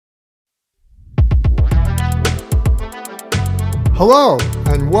Hello,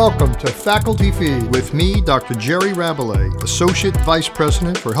 and welcome to Faculty Feed with me, Dr. Jerry Rabelais, Associate Vice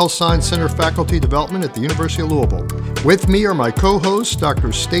President for Health Science Center Faculty Development at the University of Louisville. With me are my co-hosts,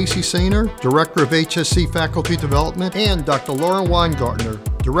 Dr. Stacy Sainer, Director of HSC Faculty Development, and Dr. Laura Weingartner,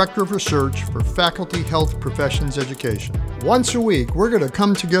 Director of Research for Faculty Health Professions Education. Once a week, we're going to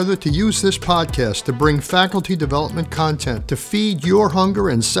come together to use this podcast to bring faculty development content to feed your hunger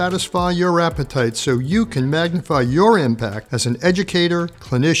and satisfy your appetite so you can magnify your impact as an educator,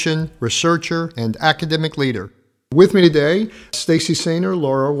 clinician, researcher, and academic leader. With me today, Stacy Sainer,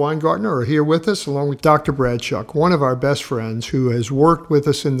 Laura Weingartner are here with us, along with Dr. Brad Shuck, one of our best friends who has worked with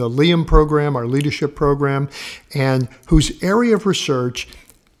us in the LEAM program, our leadership program, and whose area of research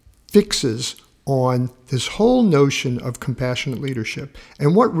fixes on this whole notion of compassionate leadership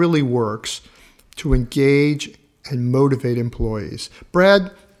and what really works to engage and motivate employees.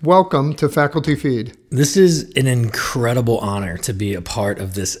 Brad, welcome to Faculty Feed. This is an incredible honor to be a part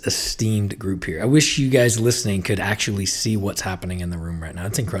of this esteemed group here. I wish you guys listening could actually see what's happening in the room right now.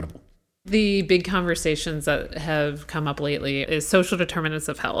 It's incredible. The big conversations that have come up lately is social determinants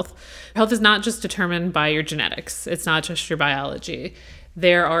of health. Health is not just determined by your genetics. It's not just your biology.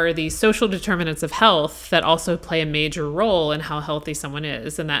 There are these social determinants of health that also play a major role in how healthy someone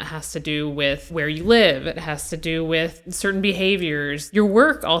is. And that has to do with where you live. It has to do with certain behaviors. Your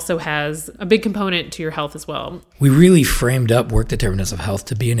work also has a big component to your health as well. We really framed up work determinants of health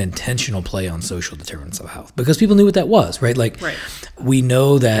to be an intentional play on social determinants of health because people knew what that was, right? We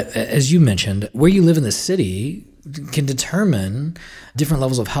know that, as you mentioned, where you live in the city can determine different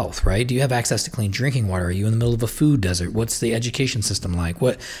levels of health, right? Do you have access to clean drinking water? Are you in the middle of a food desert? What's the education system like?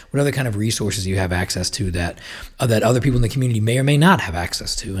 What other kind of resources do you have access to that other people in the community may or may not have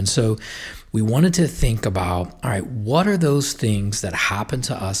access to? And so we wanted to think about, all right, what are those things that happen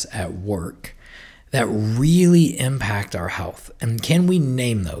to us at work that really impact our health? And can we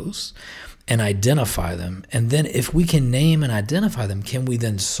name those and identify them? And then if we can name and identify them, can we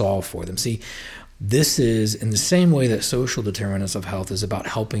then solve for them? See, this is in the same way that social determinants of health is about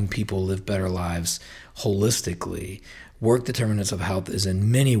helping people live better lives holistically. Work determinants of health is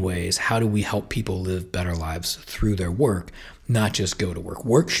in many ways, how do we help people live better lives through their work, not just go to work.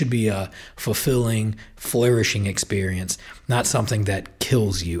 Work should be a fulfilling, flourishing experience, not something that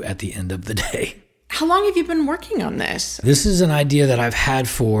kills you at the end of the day. How long have you been working on this? This is an idea that I've had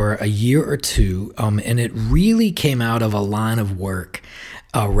for a year or two, and it really came out of a line of work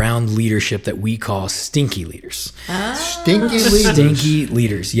around leadership that we call stinky leaders. Stinky leaders. Stinky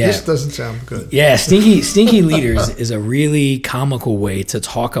leaders, yeah. This doesn't sound good. Yeah, stinky leaders is a really comical way to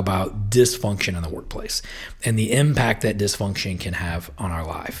talk about dysfunction in the workplace and the impact that dysfunction can have on our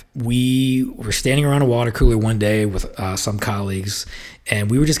life. We were standing around a water cooler one day with some colleagues,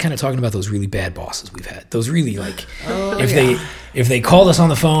 and we were just kind of talking about those really bad bosses we've had. Those really if they called us on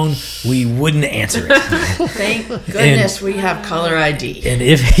the phone, we wouldn't answer it. Thank goodness we have caller ID. And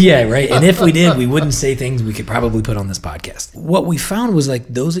if we did, we wouldn't say things we could probably put on this podcast. What we found was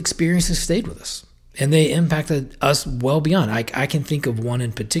those experiences stayed with us and they impacted us well beyond. I can think of one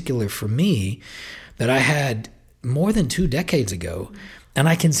in particular for me that I had more than 2 decades ago, and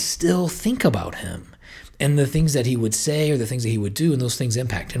I can still think about him and the things that he would say or the things that he would do, and those things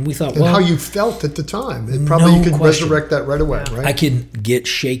impact. And we thought, how you felt at the time. And probably you could resurrect that right away, right? I can get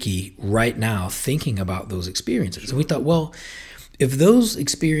shaky right now thinking about those experiences. And we thought, if those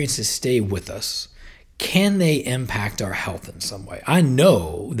experiences stay with us, can they impact our health in some way? I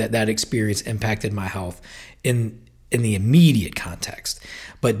know that experience impacted my health in the immediate context.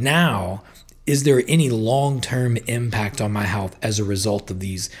 But now, is there any long-term impact on my health as a result of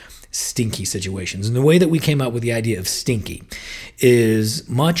these stinky situations? And the way that we came up with the idea of stinky is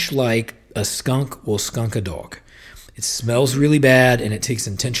much like a skunk will skunk a dog. It smells really bad and it takes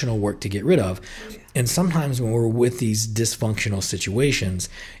intentional work to get rid of. And sometimes when we're with these dysfunctional situations,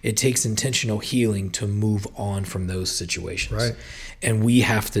 it takes intentional healing to move on from those situations. Right. And we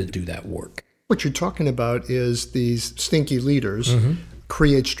have to do that work. What you're talking about is these stinky leaders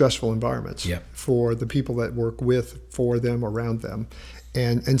create stressful environments for the people that work with, for them, around them.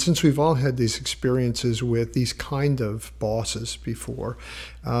 And since we've all had these experiences with these kind of bosses before,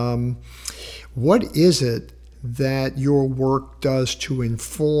 what is it that your work does to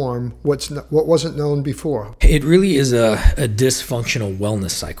inform what wasn't known before? It really is a dysfunctional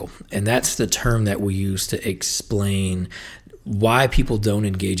wellness cycle. And that's the term that we use to explain why people don't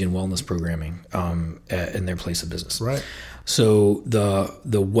engage in wellness programming in their place of business. Right. So the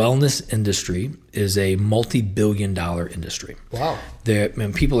wellness industry is a multi-billion-dollar industry. Wow.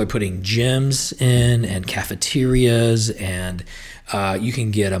 People are putting gyms in and cafeterias, and you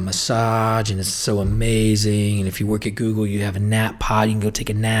can get a massage, and it's so amazing. And if you work at Google, you have a nap pod. You can go take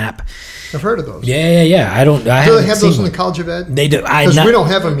a nap. I've heard of those. Yeah. Do they have those in the College of Ed? They do. Because we don't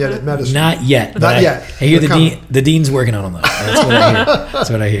have them yet at medicine. Not yet. Not yet. I hear the dean's working on them, though. That's what I hear. That's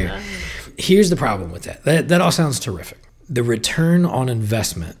what I hear. Here's the problem with that. That all sounds terrific. The return on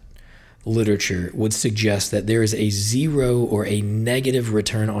investment literature would suggest that there is a zero or a negative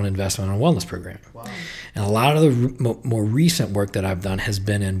return on investment on a wellness program. Wow. And a lot of the more recent work that I've done has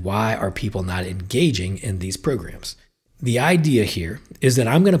been in why are people not engaging in these programs. The idea here is that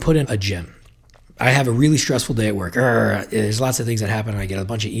I'm going to put in a gym. I have a really stressful day at work. There's lots of things that happen, and I get a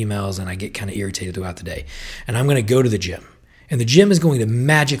bunch of emails, and I get kind of irritated throughout the day. And I'm going to go to the gym. And the gym is going to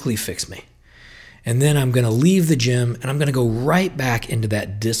magically fix me. And then I'm going to leave the gym and I'm going to go right back into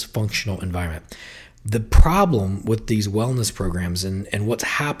that dysfunctional environment. The problem with these wellness programs and what's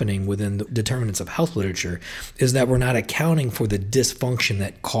happening within the determinants of health literature is that we're not accounting for the dysfunction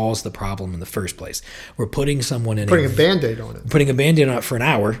that caused the problem in the first place. We're putting someone in putting a Band-Aid on it. Putting a Band-Aid on it for an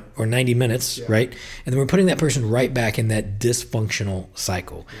hour or 90 minutes, right? And then we're putting that person right back in that dysfunctional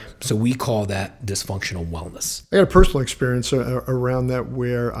cycle. So we call that dysfunctional wellness. I had a personal experience around that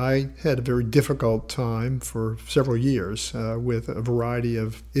where I had a very difficult time for several years with a variety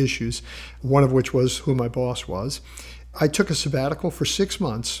of issues, one of which was who my boss was. I took a sabbatical for 6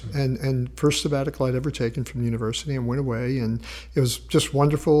 months, and first sabbatical I'd ever taken from the university, and went away, and it was just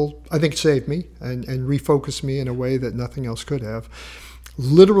wonderful. I think it saved me and refocused me in a way that nothing else could have.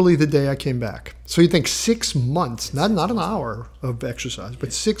 Literally the day I came back. So you think 6 months, not an hour of exercise,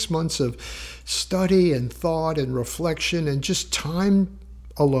 but 6 months of study and thought and reflection and just time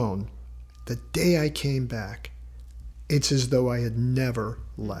alone. The day I came back, it's as though I had never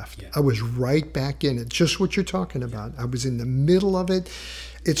left. Yeah. I was right back in it, just what you're talking about. I was in the middle of it.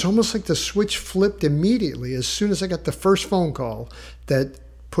 It's almost like the switch flipped immediately as soon as I got the first phone call that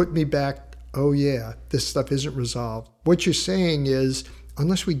put me back, oh yeah, this stuff isn't resolved. What you're saying is,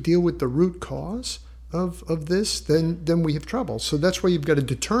 unless we deal with the root cause of this, then we have trouble. So that's why you've got to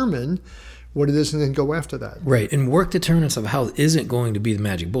determine what it is and then go after that. Right. And work determinants of health isn't going to be the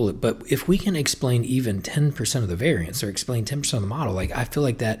magic bullet, but if we can explain even 10% of the variance or explain 10% of the model, I feel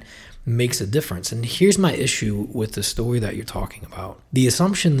like that makes a difference. And here's my issue with the story that you're talking about. The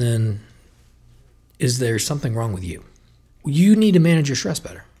assumption then is there's something wrong with you. You need to manage your stress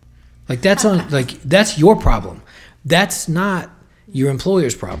better. That's your problem. That's not your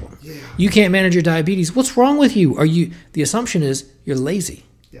employer's problem. Yeah. You can't manage your diabetes. What's wrong with you? The assumption is you're lazy.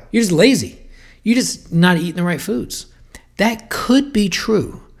 Yeah. You're just lazy. You're just not eating the right foods. That could be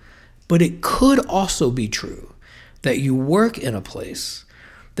true, but it could also be true that you work in a place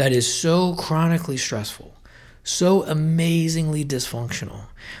that is so chronically stressful, so amazingly dysfunctional,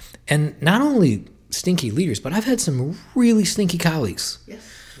 and not only stinky leaders, but I've had some really stinky colleagues,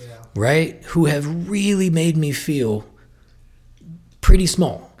 right, who have really made me feel pretty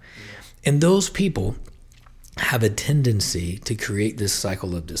small. And those people have a tendency to create this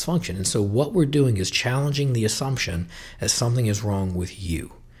cycle of dysfunction. And so what we're doing is challenging the assumption that something is wrong with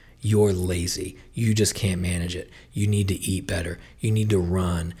you. You're lazy. You just can't manage it. You need to eat better. You need to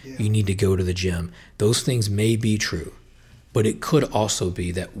run. Yeah. You need to go to the gym. Those things may be true, but it could also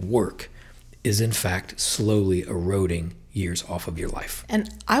be that work is in fact slowly eroding years off of your life. And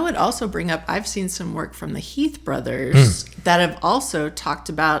I would also bring up, I've seen some work from the Heath brothers that have also talked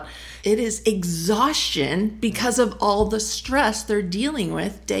about it is exhaustion because of all the stress they're dealing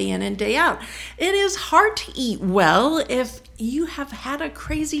with day in and day out. It is hard to eat well if you have had a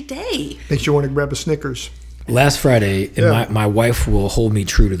crazy day. Makes you want to grab a Snickers. Last Friday, and my wife will hold me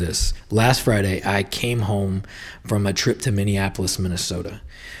true to this. Last Friday, I came home from a trip to Minneapolis, Minnesota.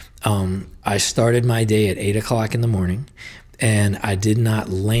 I started my day at 8 o'clock in the morning, and I did not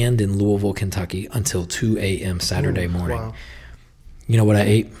land in Louisville, Kentucky until 2 a.m. Saturday morning. Wow. You know what I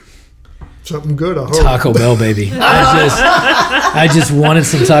ate? Something good, I hope. Taco Bell, baby. I just wanted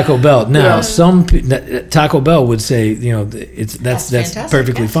some Taco Bell. Now, some Taco Bell would say, that's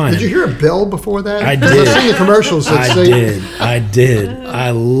perfectly fine. Did you hear a bell before that? I did. I've seen the commercials that say. I did.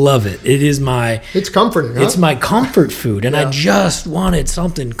 I love it. It is It's comforting, huh? It's my comfort food, and I just wanted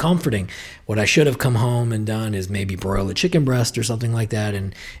something comforting. What I should have come home and done is maybe broil a chicken breast or something like that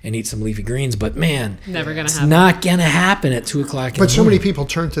and eat some leafy greens. But man, it's not going to happen at 2 o'clock in the morning. But so many people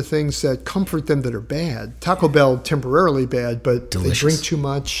turn to things that comfort them that are bad. Taco Bell, temporarily bad, but delicious. They drink too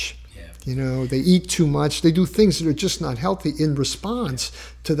much. Yeah. They eat too much. They do things that are just not healthy in response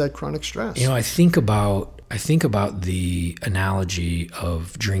to that chronic stress. I think about I think about the analogy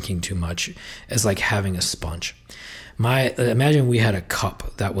of drinking too much as like having a sponge. Imagine we had a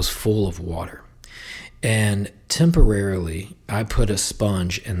cup that was full of water, and temporarily I put a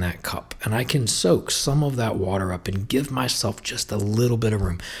sponge in that cup, and I can soak some of that water up and give myself just a little bit of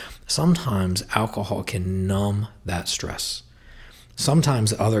room. Sometimes alcohol can numb that stress.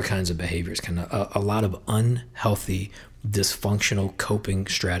 Sometimes other kinds of behaviors can, a lot of unhealthy, dysfunctional coping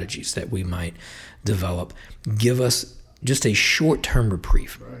strategies that we might develop give us just a short-term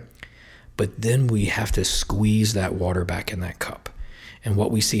reprieve. Right. But then we have to squeeze that water back in that cup. And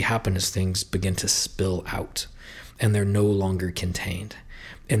what we see happen is things begin to spill out, and they're no longer contained.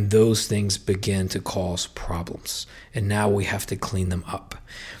 And those things begin to cause problems. And now we have to clean them up.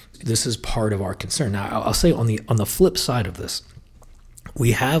 This is part of our concern. Now, I'll say on the flip side of this,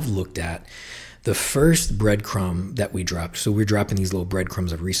 we have looked at the first breadcrumb that we dropped. So we're dropping these little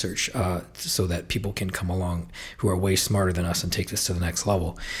breadcrumbs of research so that people can come along who are way smarter than us and take this to the next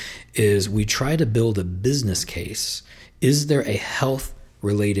level, is we try to build a business case. Is there a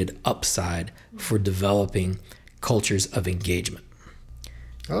health-related upside for developing cultures of engagement?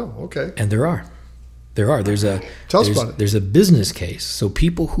 Oh, okay. And there are. There's a business case. So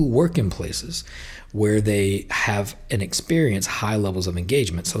people who work in places where they have and experience high levels of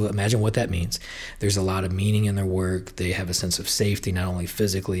engagement. So imagine what that means. There's a lot of meaning in their work. They have a sense of safety, not only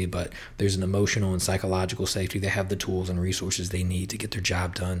physically, but there's an emotional and psychological safety. They have the tools and resources they need to get their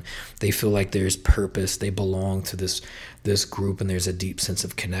job done. They feel like there's purpose. They belong to this group, and there's a deep sense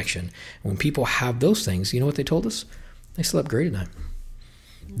of connection. When people have those things, you know what they told us? They slept great at night.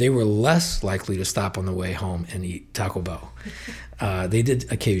 They were less likely to stop on the way home and eat Taco Bell. They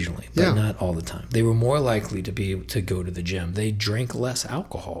did occasionally, but not all the time. They were more likely to be able to go to the gym. They drank less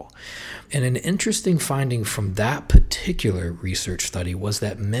alcohol. And an interesting finding from that particular research study was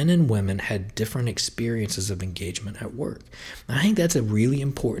that men and women had different experiences of engagement at work. And I think that's a really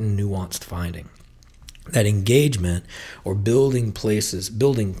important, nuanced finding. That engagement, or building places,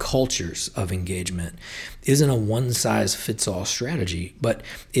 building cultures of engagement, isn't a one-size-fits-all strategy, but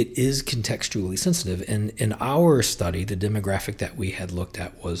it is contextually sensitive. And in our study, the demographic that we had looked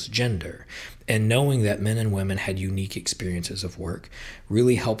at was gender. And knowing that men and women had unique experiences of work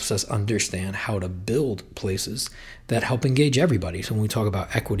really helps us understand how to build places that help engage everybody. So when we talk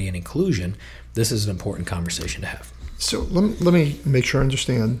about equity and inclusion, this is an important conversation to have. So let me make sure I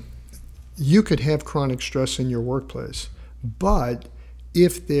understand. You could have chronic stress in your workplace, but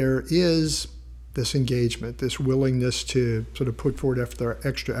if there is this engagement, this willingness to sort of put forward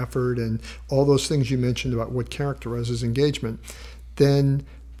extra effort and all those things you mentioned about what characterizes engagement, then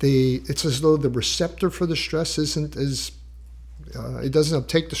it's as though the receptor for the stress isn't as, it doesn't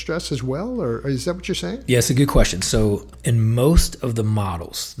uptake the stress as well, or is that what you're saying? Yeah, it's a good question. So in most of the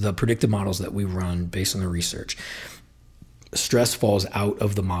models, the predictive models that we run based on the research, stress falls out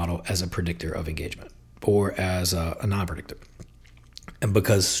of the model as a predictor of engagement or as a non-predictor. And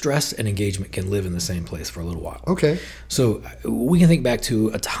because stress and engagement can live in the same place for a little while. Okay. So we can think back to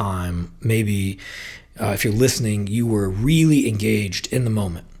a time, maybe if you're listening, you were really engaged in the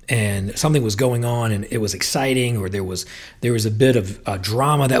moment and something was going on and it was exciting, or there was a bit of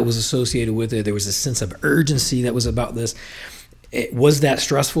drama that was associated with it. There was a sense of urgency that was about this. Was that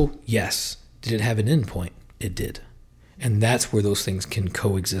stressful? Yes. Did it have an endpoint? It did. And that's where those things can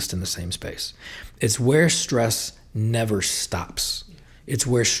coexist in the same space. It's where stress never stops. It's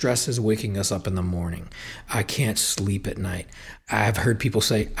where stress is waking us up in the morning. I can't sleep at night. I've heard people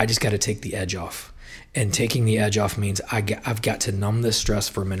say, I just got to take the edge off. And taking the edge off means I've got to numb this stress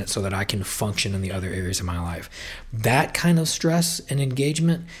for a minute so that I can function in the other areas of my life. That kind of stress and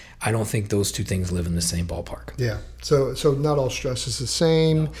engagement, I don't think those two things live in the same ballpark. Yeah. So not all stress is the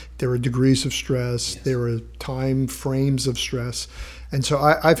same. No. There are degrees of stress. Yes. There are time frames of stress. And so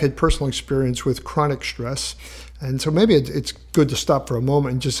I've had personal experience with chronic stress. And so maybe it's good to stop for a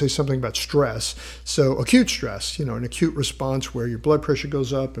moment and just say something about stress. So acute stress, an acute response where your blood pressure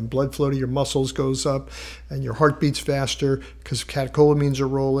goes up and blood flow to your muscles goes up and your heart beats faster because catecholamines are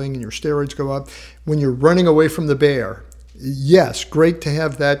rolling and your steroids go up. When you're running away from the bear, yes, great to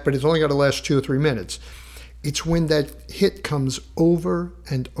have that, but it's only got to last 2 or 3 minutes. It's when that hit comes over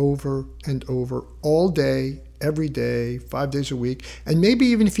and over and over all day, every day, 5 days a week, and maybe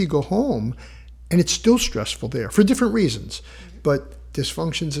even if you go home, and it's still stressful there for different reasons, but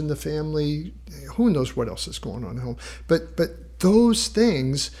dysfunctions in the family, who knows what else is going on at home. But those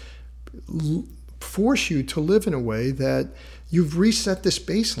things force you to live in a way that you've reset this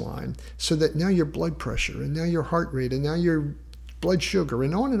baseline so that now your blood pressure and now your heart rate and now your blood sugar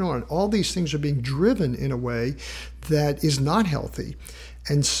and on, all these things are being driven in a way that is not healthy.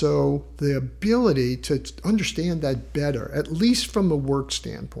 And so the ability to understand that better, at least from a work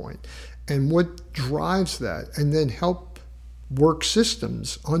standpoint, and what drives that, and then help work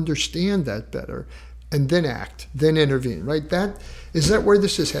systems understand that better, and then act, then intervene, right? Is that where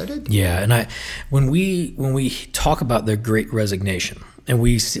this is headed? Yeah, and when we talk about the Great Resignation, and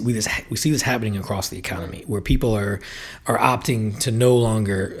we see this happening across the economy, where people are opting to no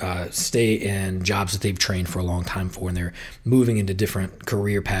longer stay in jobs that they've trained for a long time for, and they're moving into different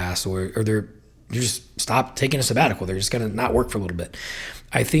career paths, or they're just stop taking a sabbatical. They're just going to not work for a little bit.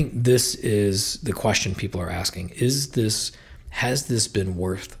 I think this is the question people are asking: has this been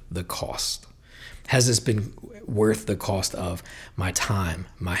worth the cost? Has this been worth the cost of my time,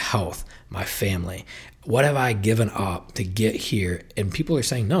 my health, my family? What have I given up to get here? And people are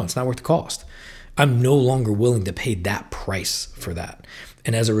saying, no, it's not worth the cost. I'm no longer willing to pay that price for that.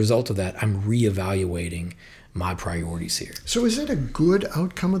 And as a result of that, I'm reevaluating my priorities here. So is it a good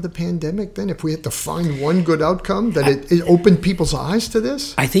outcome of the pandemic then? If we had to find one good outcome, that it opened people's eyes to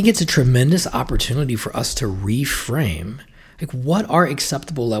this? I think it's a tremendous opportunity for us to reframe, like, what are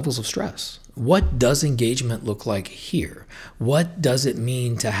acceptable levels of stress? What does engagement look like here? What does it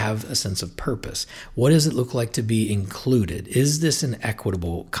mean to have a sense of purpose? What does it look like to be included? Is this an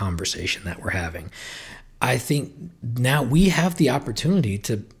equitable conversation that we're having? I think now we have the opportunity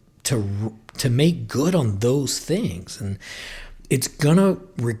to make good on those things. And it's going to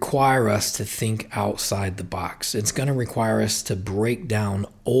require us to think outside the box. It's going to require us to break down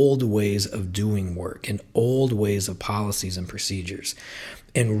old ways of doing work and old ways of policies and procedures,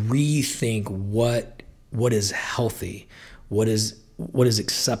 and rethink what is healthy, what is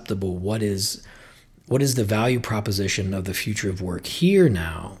acceptable, what is the value proposition of the future of work here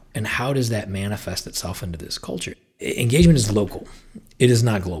now, and how does that manifest itself into this culture? Engagement is local. It is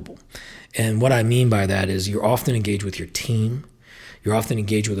not global. And what I mean by that is you're often engaged with your team. You're often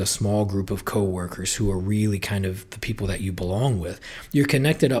engaged with a small group of coworkers who are really kind of the people that you belong with. You're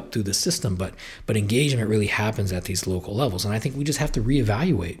connected up through the system, but engagement really happens at these local levels. And I think we just have to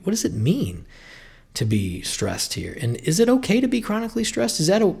reevaluate, what does it mean to be stressed here? And is it okay to be chronically stressed? Is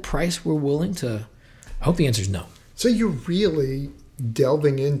that a price we're willing to? I hope the answer is no. So you're really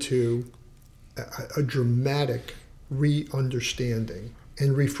delving into a dramatic re-understanding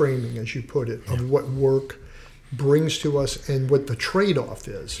and reframing, as you put it, of what work brings to us and what the trade-off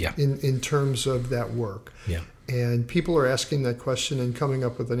is in terms of that work. Yeah. And people are asking that question and coming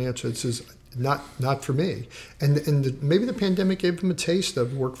up with an answer that says, not for me. And maybe the pandemic gave them a taste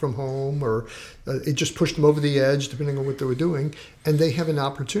of work from home, or it just pushed them over the edge, depending on what they were doing. And they have an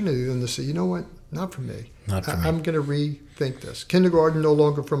opportunity then to say, you know what, not for me. Not for me. I'm going to rethink this. Kindergarten no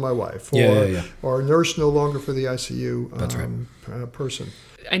longer for my wife, or nurse no longer for the ICU That's right. Person.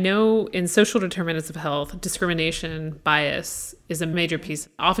 I know in social determinants of health, discrimination bias is a major piece.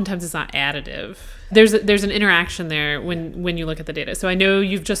 Oftentimes it's not additive. There's an interaction there when you look at the data. So I know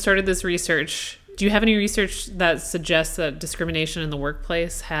you've just started this research. Do you have any research that suggests that discrimination in the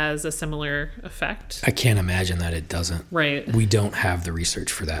workplace has a similar effect? I can't imagine that it doesn't. Right. We don't have the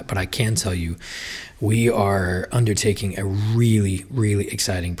research for that, but I can tell you we are undertaking a really, really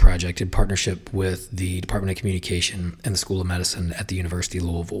exciting project in partnership with the Department of Communication and the School of Medicine at the University of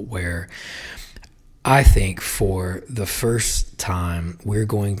Louisville, where I think for the first time we're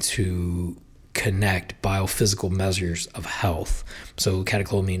going to connect biophysical measures of health, so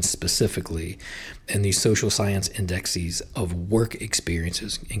catecholamines specifically, and these social science indexes of work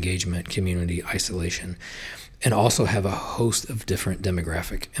experiences, engagement, community, isolation, and also have a host of different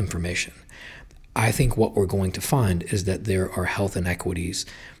demographic information. I think what we're going to find is that there are health inequities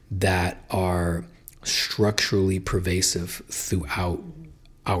that are structurally pervasive throughout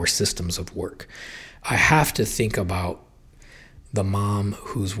our systems of work. I have to think about the mom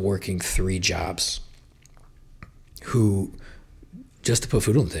who's working 3 jobs, who just to put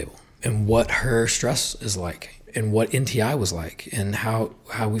food on the table, and what her stress is like, and what NTI was like, and how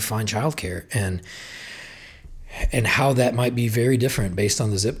we find childcare, and how that might be very different based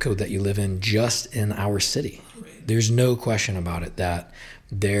on the zip code that you live in just in our city. There's no question about it that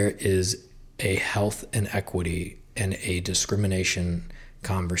there is a health inequity and a discrimination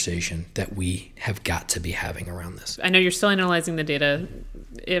conversation that we have got to be having around this. I know you're still analyzing the data.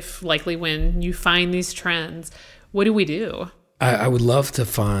 If likely when you find these trends, what do we do? I would love to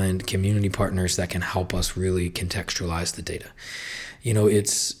find community partners that can help us really contextualize the data. You know,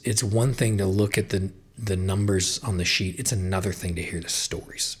 it's one thing to look at the numbers on the sheet. It's another thing to hear the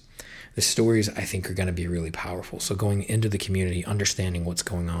stories. The stories, I think, are going to be really powerful. So going into the community, understanding what's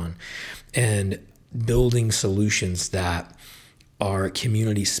going on, and building solutions that are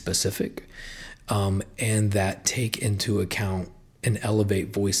community specific, and that take into account and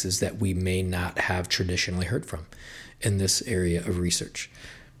elevate voices that we may not have traditionally heard from in this area of research.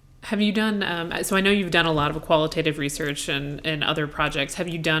 Have you done, so I know you've done a lot of qualitative research and other projects. Have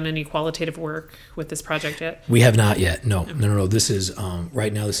you done any qualitative work with this project yet? We have not yet. No. This is,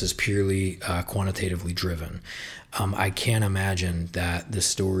 right now, this is purely quantitatively driven. I can't imagine that the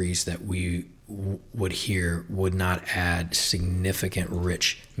stories that we would hear would not add significant,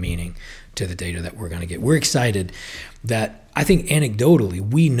 rich meaning to the data that we're going to get. We're excited that I think anecdotally,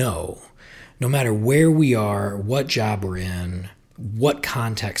 we know no matter where we are, what job we're in, what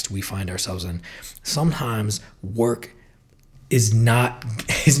context we find ourselves in, sometimes work is not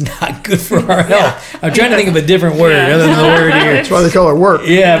good for our health. I'm trying to think of a different word other than the word here. That's why they call it work.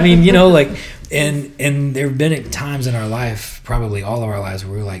 Yeah, I mean, and there have been times in our life, probably all of our lives,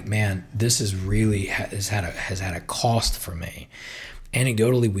 where we're like, man, this is really has had a cost for me.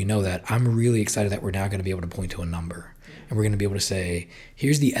 Anecdotally, we know that. I'm really excited that we're now going to be able to point to a number, and we're going to be able to say,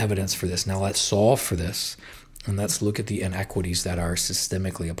 here's the evidence for this. Now let's solve for this. And let's look at the inequities that are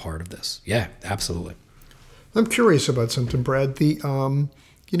systemically a part of this. Yeah, absolutely. I'm curious about something, Brad. We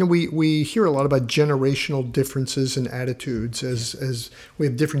hear a lot about generational differences in attitudes as we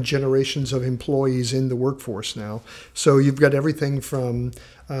have different generations of employees in the workforce now. So you've got everything from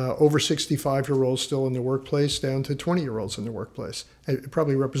over 65-year-olds still in the workplace down to 20-year-olds in the workplace,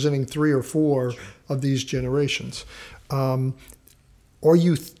 probably representing 3 or 4 of these generations. Are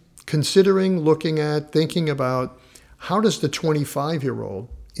you considering, thinking about how does the 25-year-old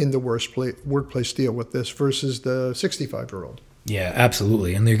in the workplace deal with this versus the 65-year-old? Yeah,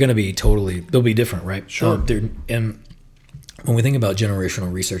 absolutely. And they're going to be they'll be different, right? Sure. And when we think about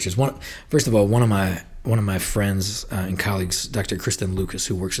generational research, first of all, one of my friends and colleagues, Dr. Kristen Lucas,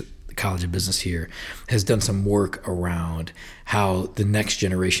 who works at the College of Business here, has done some work around how the next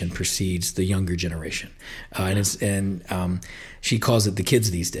generation precedes the younger generation, and she calls it the kids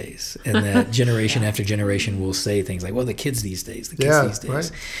these days, and that generation after generation will say things like, "Well, the kids these days,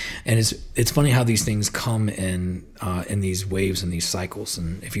 right. And it's funny how these things come in these waves and these cycles.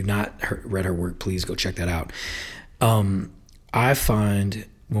 And if you've not read her work, please go check that out. I find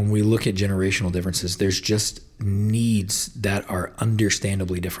when we look at generational differences, there's just needs that are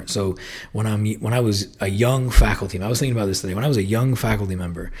understandably different. So when I was a young faculty member, I was thinking about this today. When I was a young faculty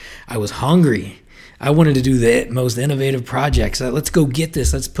member, I was hungry. I wanted to do the most innovative projects. Let's go get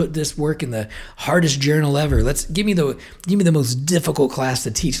this. Let's put this work in the hardest journal ever. Let's give me the most difficult class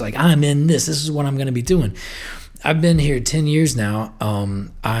to teach. Like, I'm in this. This is what I'm going to be doing. I've been here 10 years now.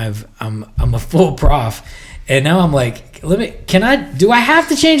 I'm a full prof. And now I'm like, do I have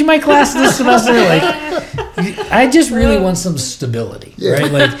to change my class this semester? Like, I just really want some stability,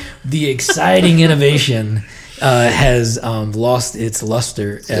 right? Like, the exciting innovation has lost its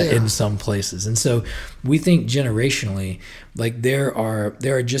luster in some places. And so we think generationally, like, there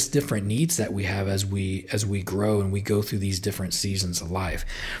are just different needs that we have as we grow and we go through these different seasons of life.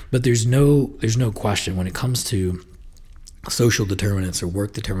 But there's no question when it comes to social determinants or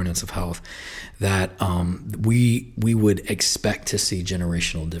work determinants of health that we would expect to see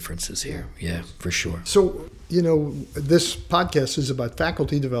generational differences here. Yeah, for sure. So, this podcast is about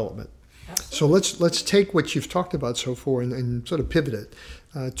faculty development. So let's take what you've talked about so far and sort of pivot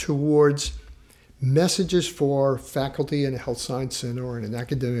it towards messages for faculty in a health science center or in an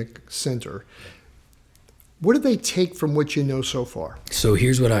academic center. What do they take from what you know so far? So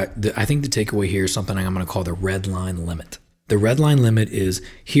here's what I think the takeaway here is something I'm going to call the red line limit. The red line limit is,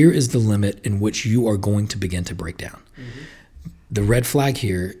 here is the limit in which you are going to begin to break down. Mm-hmm. The red flag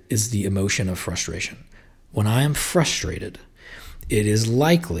here is the emotion of frustration. When I am frustrated, it is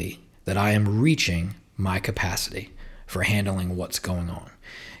likely that I am reaching my capacity for handling what's going on.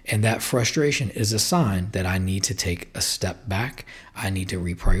 And that frustration is a sign that I need to take a step back. I need to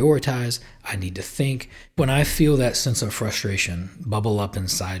reprioritize. I need to think. When I feel that sense of frustration bubble up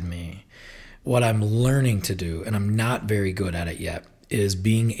inside me, what I'm learning to do, and I'm not very good at it yet, is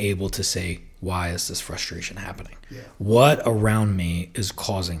being able to say, why is this frustration happening? Yeah. What around me is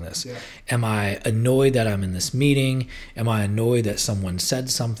causing this? Yeah. Am I annoyed that I'm in this meeting? Am I annoyed that someone said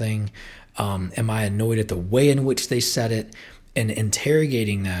something? Am I annoyed at the way in which they said it? And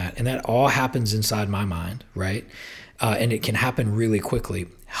interrogating that, and that all happens inside my mind, right? And it can happen really quickly,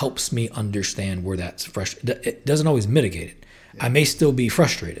 helps me understand where that's frustrated. It doesn't always mitigate it. Yeah. I may still be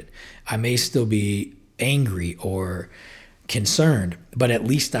frustrated. I may still be angry or concerned, but at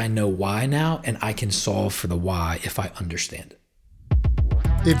least I know why now, and I can solve for the why if I understand it.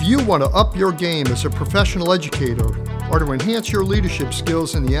 If you want to up your game as a professional educator or to enhance your leadership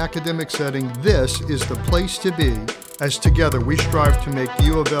skills in the academic setting, this is the place to be, as together we strive to make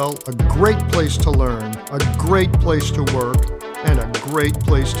U of L a great place to learn, a great place to work, and a great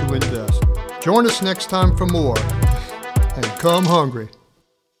place to invest. Join us next time for more, and come hungry.